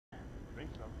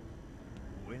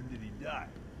When did he die?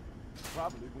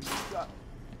 Probably when you shot him.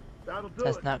 That'll do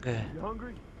That's it. not good. You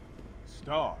hungry?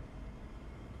 Starve.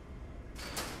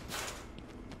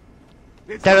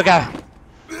 There we go.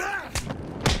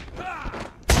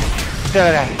 There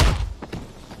we go.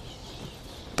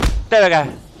 There we go.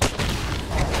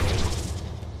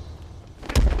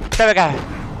 There we go.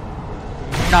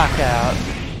 Knockout.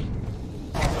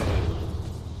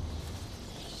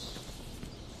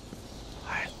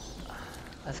 Alright.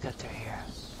 Let's get through here.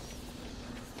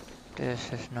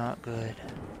 This is not good.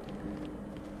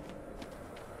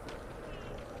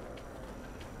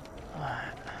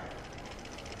 Alright.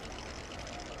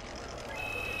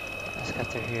 Let's get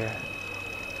through here.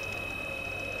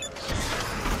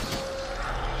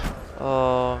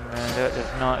 Oh man, that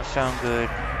does not sound good.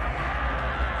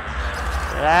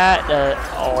 That does,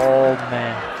 oh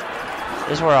man.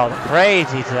 This is where all the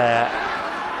crazy's at.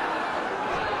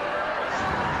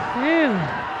 Phew.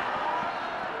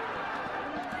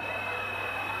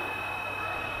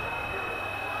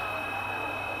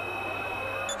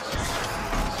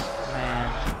 Man.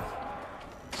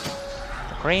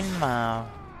 The Green Mile.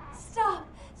 Stop!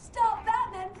 Stop,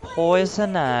 Batman! Please.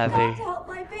 Poison Ivy. Don't help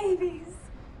my babies.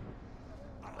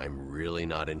 I'm really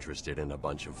not interested in a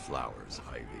bunch of flowers,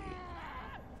 Ivy.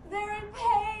 They're in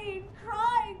pain,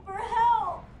 crying for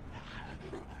help.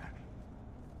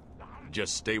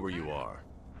 Just stay where you are.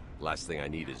 Last thing I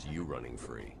need is you running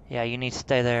free. Yeah, you need to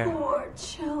stay there. Poor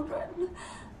children.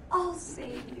 I'll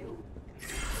save you.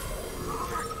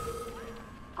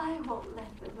 I won't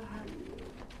let them hurt you.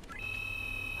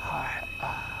 Alright.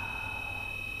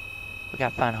 We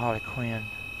gotta find Harley Quinn.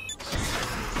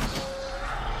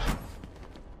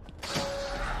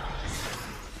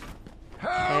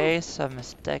 Case of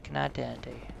mistaken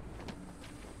identity.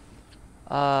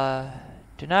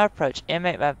 Do not approach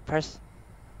inmate by person.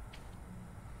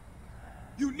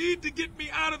 You need to get me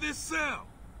out of this cell.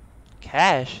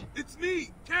 Cash? It's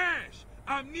me, Cash.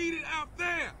 I'm needed out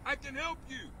there. I can help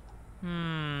you.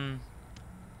 I'm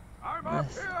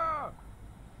up here.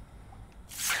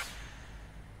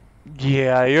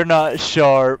 Yeah, you're not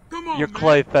sharp. Come on, You're man.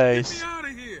 Clayface. Get me out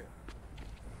of here.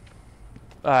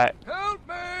 Alright. Help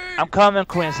me. I'm coming,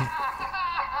 Quincy.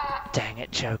 Dang it,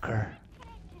 Joker.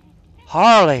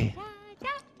 Harley!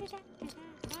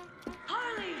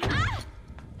 Harley! Ah!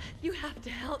 You have to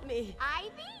help me.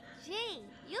 Ivy? Gee,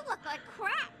 you look like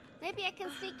crap. Maybe I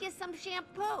can sneak you some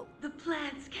shampoo. The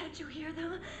plants, can't you hear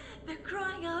them? They're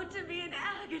crying out to me in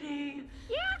agony.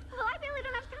 Yeah? Well, I really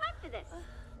don't have time for this.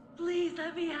 Please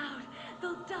let me out.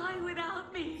 They'll die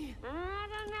without me. I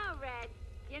don't know, Red.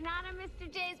 You're not on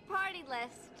Mr. J's party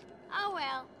list. Oh,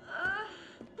 well.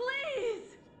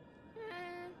 Please.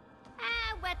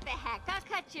 What the heck? I'll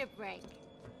cut you a break.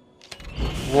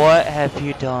 What have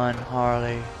you done,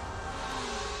 Harley?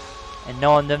 And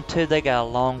knowing them two, they got a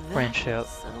long friendship.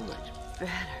 So much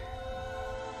better.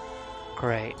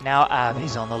 Great. Now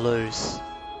Ivy's on the loose.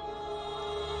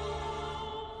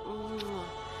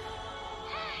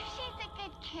 She's a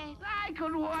good kid. I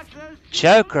could watch us.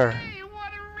 Joker. Hey,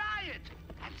 what a riot!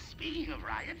 And speaking of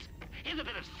riots, in a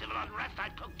bit of civil unrest I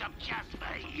cooked up just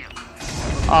for you.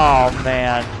 Oh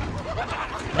man.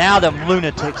 Now them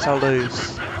lunatics are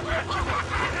loose.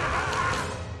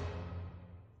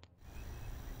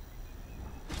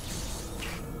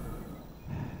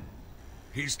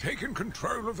 He's taken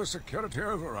control of the security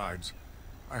overrides.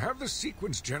 I have the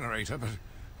sequence generator, but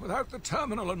without the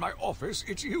terminal in my office,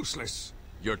 it's useless.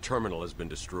 Your terminal has been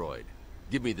destroyed.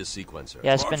 Give me the sequencer.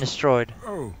 Yeah, it's been destroyed.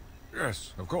 Oh,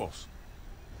 yes, of course.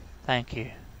 Thank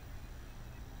you.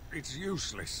 It's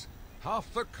useless.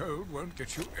 Half the code won't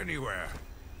get you anywhere.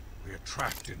 We're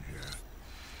trapped in here.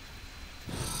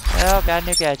 Well, got a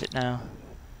new gadget now.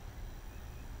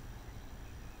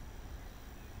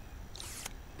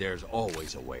 There's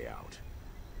always a way out.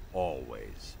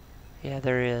 Always. Yeah,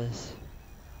 there is.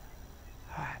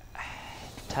 Alright.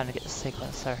 Time to get the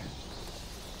sequencer.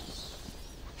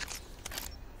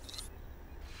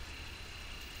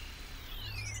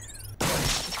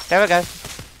 There we go.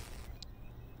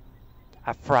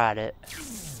 I fried it.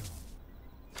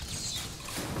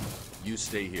 You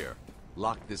stay here.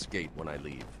 Lock this gate when I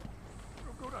leave.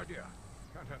 Oh, good idea.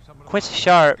 Can't have someone Quincy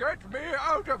Sharp. Get me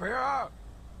out of here!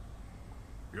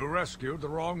 You rescued the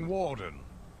wrong warden.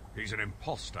 He's an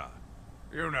imposter.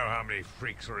 You know how many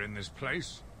freaks are in this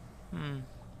place.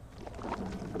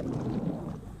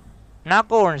 Now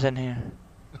Gordon's in here.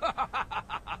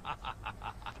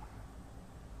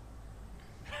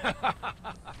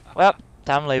 Well,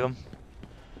 time to leave him.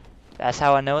 That's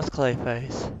how I know it's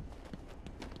Clayface.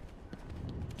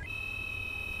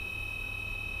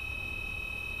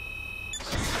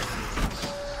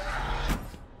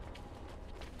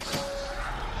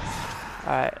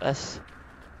 Alright, let's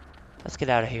get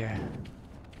out of here.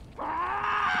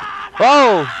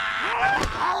 Whoa!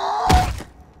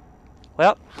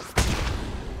 Well,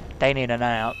 they need an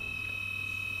out.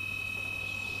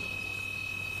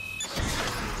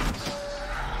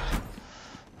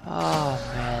 Oh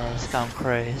man, it's gone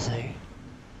crazy.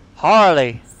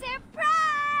 Harley!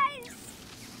 Surprise!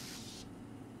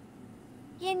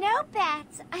 You know,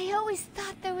 Bats, I always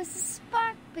thought there was a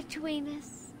spark between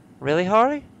us. Really,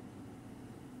 Harley?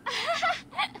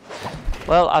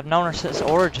 Well, I've known her since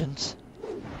Origins.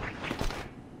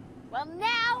 Well,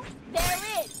 now there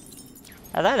is.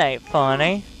 Now that ain't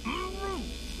funny.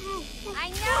 I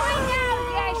know,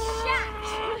 you're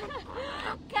shocked.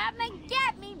 Come and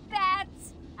get me,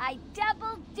 Bats. I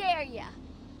double dare ya.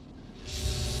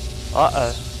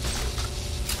 Uh-oh.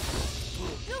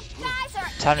 You guys are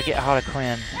Time to get Harley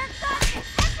Quinn. They're gone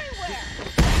everywhere.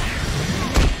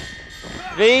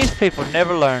 These people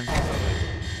never learn. That's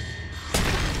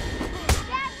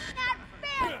not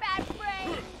fair, Bat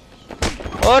Brain.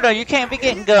 Oh no, you can't be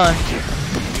getting guns. Hey,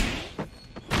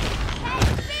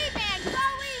 B-Man, go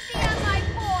easy on my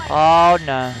boy. Oh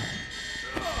no.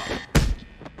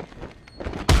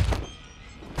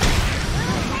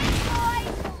 Hey,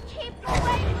 boys, keep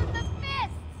away from the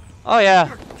fists. Oh yeah.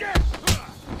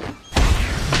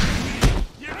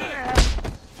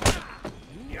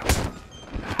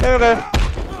 There we go.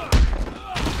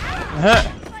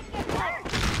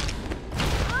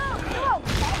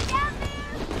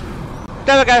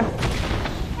 There we go.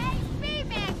 Hey,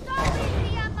 B-Man, go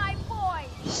easy on my boy.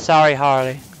 Sorry,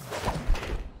 Harley.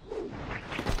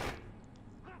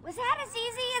 Was that as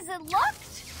easy as it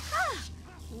looked? Huh.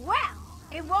 Well,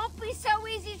 it won't be so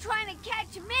easy trying to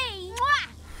catch me. Mwah!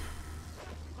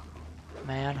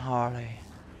 Man, Harley.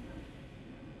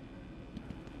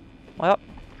 Well,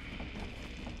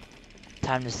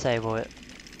 time to disable it.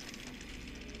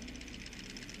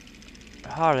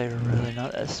 Harley really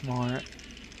not that smart.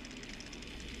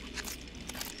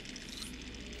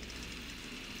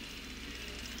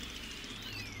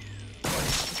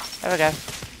 There we go.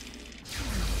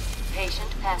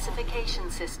 Patient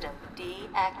pacification system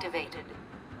deactivated.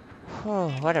 Oh,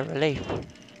 what a relief.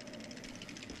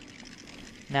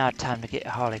 Now time to get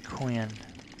Harley Quinn.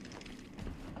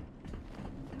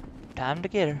 Time to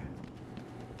get her.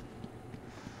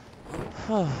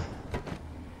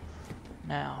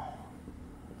 Now.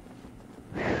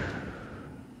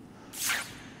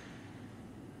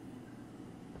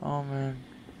 Oh man.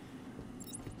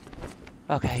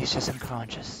 Okay, he's just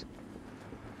unconscious.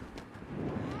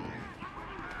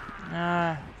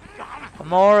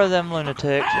 More of them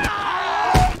lunatics.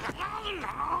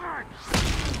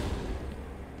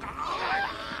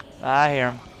 I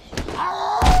hear him.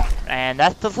 And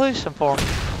that's the solution for him.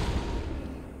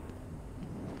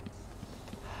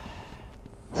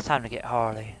 It's time to get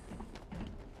Harley.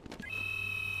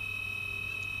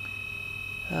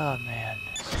 Oh man.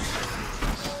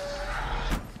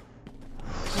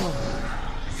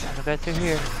 Time to go through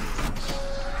here.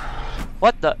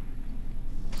 What the?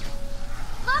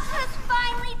 Look who's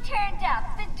finally turned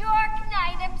up, the Dark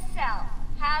Knight himself.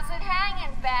 How's it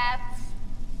hanging, Bats?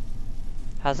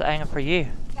 How's it hanging for you?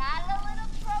 Got a little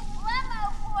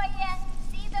problemo for you.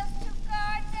 See those two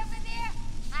guards over there?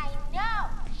 I know,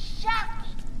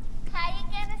 shocking. How you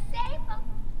gonna save them?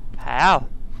 How?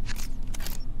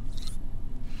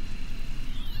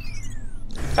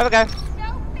 There we go. No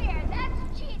fair,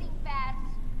 that's cheating, Bats.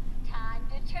 Time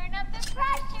to turn up the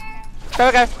pressure. There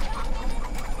we go.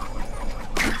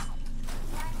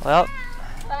 Well,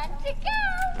 Fun to go.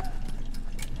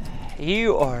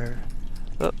 you are.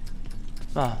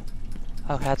 Oh,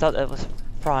 okay. I thought that was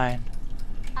frying.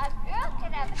 A girl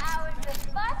could have hours of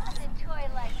fun with a toy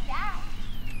like that.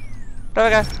 There we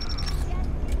go. Just in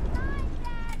time,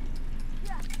 Dad.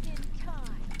 Just in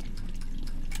time.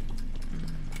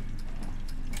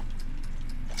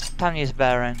 Time to use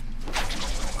battering.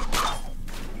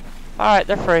 All right,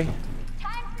 they're free.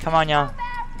 Come on, y'all.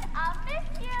 I'll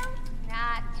miss you.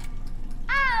 Not.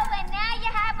 Oh, and now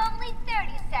you have only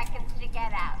 30 seconds to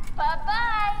get out.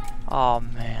 Bye-bye. Oh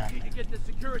man. Need to get the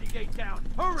security gate down.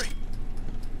 Hurry!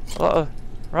 Uh-oh.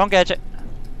 Wrong gadget.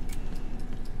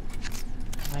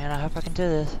 Man, I hope I can do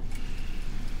this.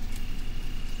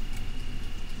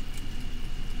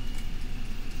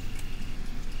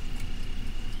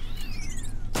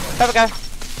 There we go.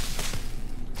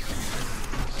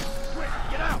 Quick,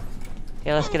 get out!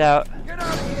 Yeah, let's get out. Get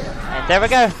out of here! And there we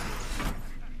go.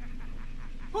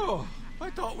 Oh, I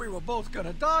thought we were both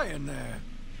gonna die in there.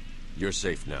 You're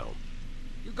safe now.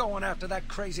 You going after that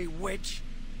crazy witch?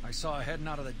 I saw her heading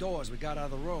out of the door as we got out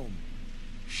of the room.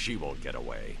 She won't get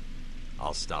away.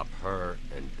 I'll stop her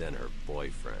and then her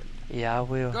boyfriend. Yeah, I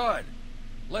will. Good.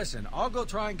 Listen, I'll go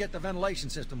try and get the ventilation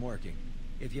system working.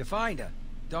 If you find her,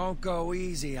 don't go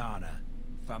easy on her.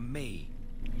 For me.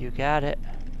 You got it.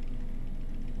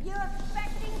 You're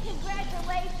expecting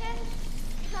congratulations?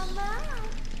 Come on,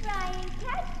 try and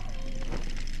catch me.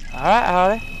 Alright,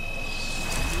 Harley.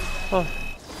 Oh.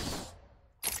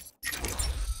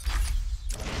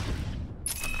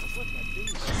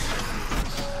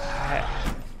 Alright.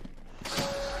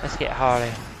 Let's get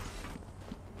Harley.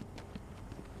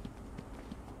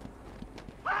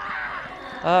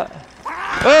 Oh!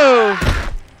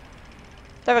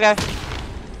 There we go. Looking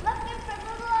for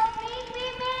little old me,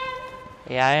 man?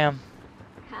 Yeah, I am.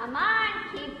 Come on,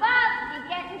 keep up. You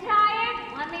getting tired?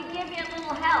 Let me give you a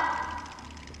little help.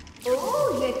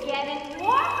 Ooh, you're getting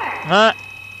warmer. Huh?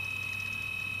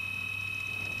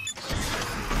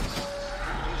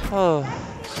 Oh.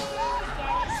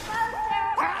 Getting closer.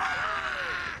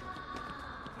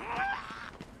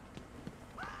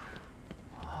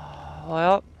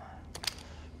 Well,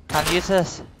 time to use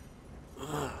this.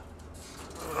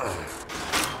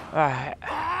 Alright.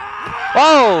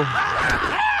 Whoa!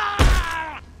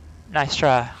 Nice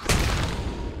try.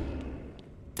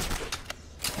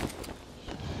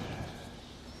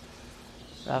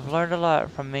 I've learned a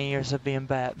lot from many years of being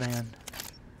Batman.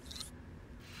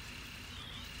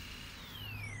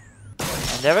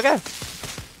 And there we go.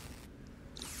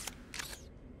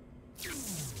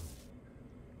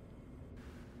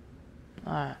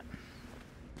 Alright.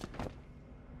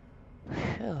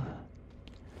 Phew.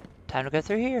 Time to go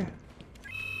through here.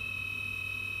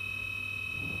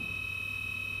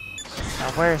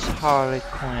 Now where's Harley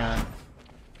Quinn?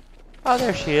 Oh,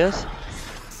 there she is.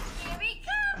 Here he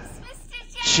comes, Mr.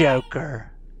 J.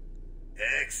 Joker.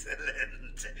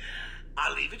 Excellent.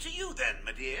 I'll leave it to you then,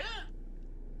 my dear.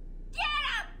 Get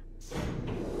him!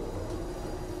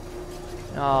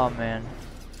 Oh man.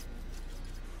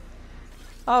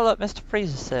 Oh look, Mr.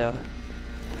 Freeze's cell.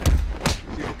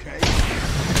 You okay?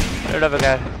 There we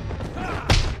go.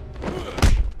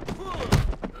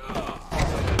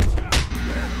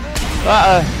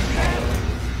 Uh-oh.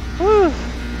 Woo.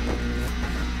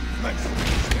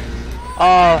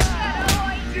 Oh.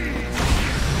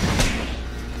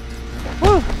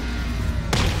 Woo.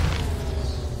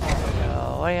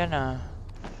 Oh, what do you know?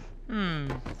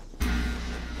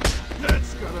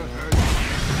 That's gonna hurt.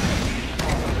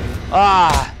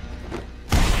 Ah.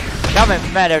 Y'all make me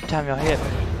mad every time y'all hit me.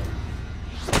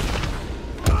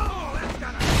 Let's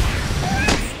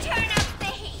turn up the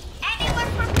heat. Anyone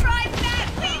from Fried Bat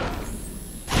Wings?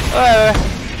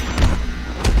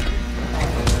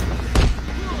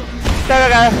 There we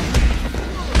go.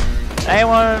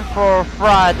 Anyone for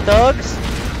fried thugs?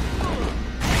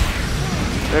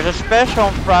 There's a special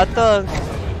on fried thugs.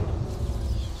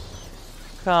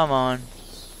 Come on.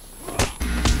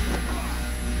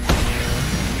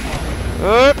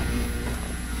 Oop.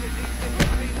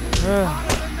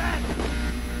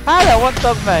 How did one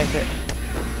thug make it?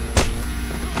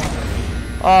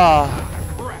 Oh.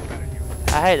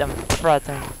 I hate them fried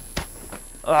things.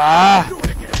 Ah.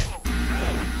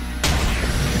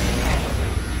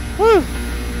 Woo.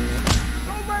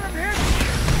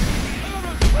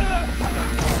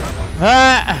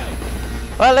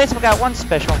 Well, at least we got one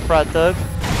special fried thug.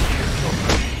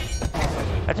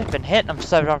 I've just been hitting them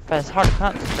so darn fast, hard to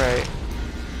concentrate.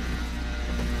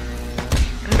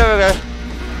 There we go.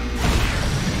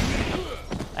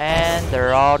 And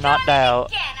they're all knocked out.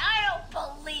 Again, I don't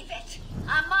believe it.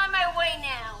 I'm on my way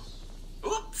now.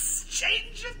 Oops,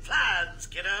 change of plans,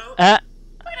 kiddo. But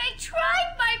I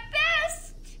tried my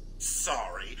best.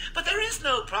 Sorry, but there is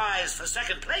no prize for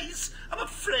second place. I'm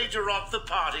afraid you're off the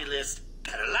party list.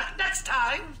 Better luck next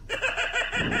time.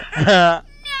 No!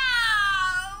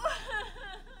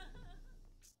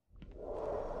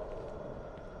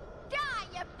 Die,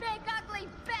 you big ugly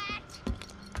bat!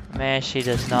 Man, she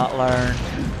does not learn.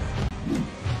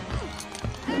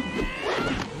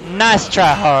 Nice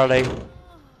try, Harley.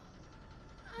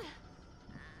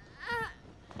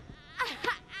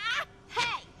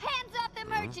 Hey, hands off the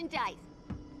merchandise.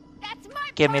 That's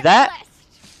my Give me part that.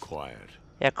 list. Quiet.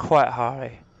 Yeah, quite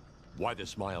Harley. Why the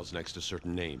smiles next to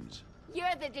certain names?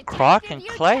 You're the detective. Croc and you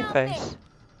tell me. Clayface.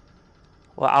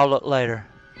 Well, I'll look later.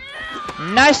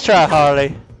 Nice try,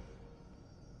 Harley.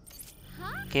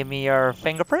 Huh? Give me your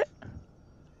fingerprint.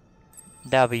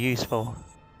 That'll be useful.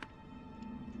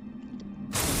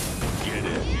 Get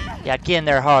it? Yeah, get in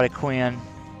there, Harley Quinn.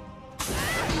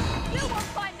 You won't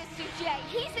find Mr. J.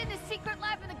 He's in the secret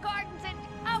lab in the gardens and...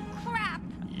 Oh, crap.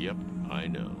 Yep, I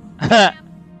know.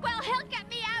 Well, he'll get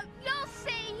me out. You'll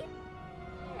see.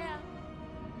 Yeah.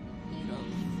 You'll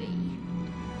see.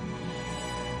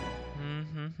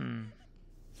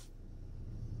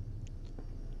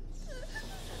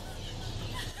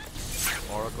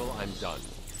 Done.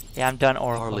 Yeah, I'm done,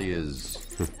 Oracle. Harley is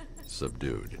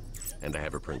subdued, and I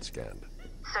have her print scanned.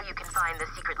 So you can find the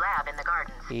secret lab in the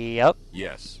gardens. Yep.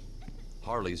 Yes.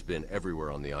 Harley's been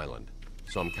everywhere on the island,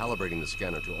 so I'm calibrating the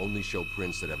scanner to only show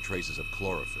prints that have traces of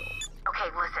chlorophyll. Okay,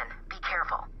 listen. Be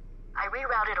careful. I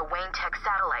rerouted a Wayne Tech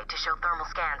satellite to show thermal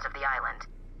scans of the island.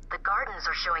 The gardens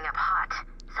are showing up hot.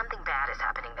 Something bad is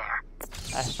happening there.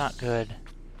 That's not good.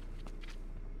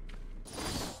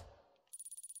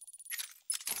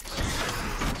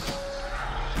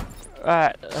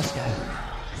 Alright, let's go.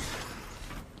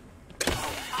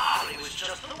 Harley was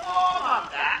just the warm on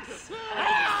that.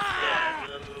 Dead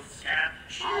little scamp.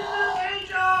 She's an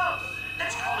angel.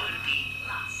 Let's call it a B+.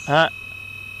 Huh?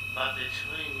 But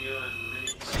between you and me,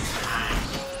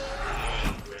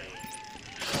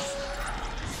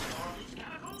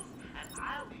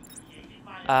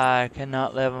 I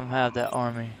cannot let them have that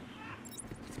army.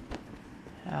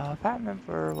 Now, if I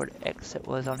remember what exit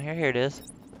was on here, here it is.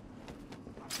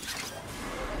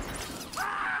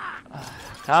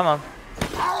 Come on.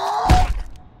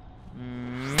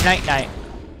 Night night.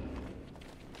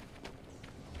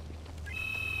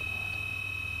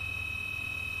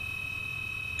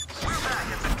 We're back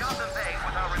at the Gotham Bay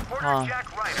with our reporter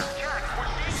Jack Ryder. Jack, we're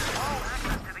seeing that all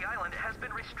access to the island has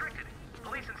been restricted.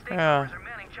 Police and state troopers are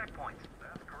manning checkpoints.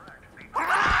 That's correct.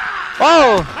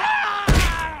 Whoa!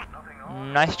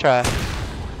 Nice try.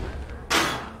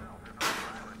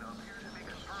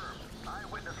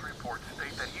 Eyewitness reports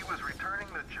state that he was returning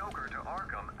the Joker to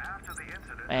Arkham after the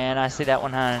incident. And I see that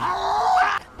one hiding.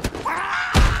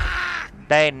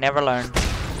 They never learned.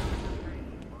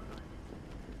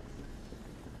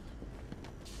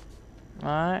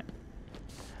 Alright.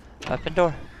 Open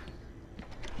door.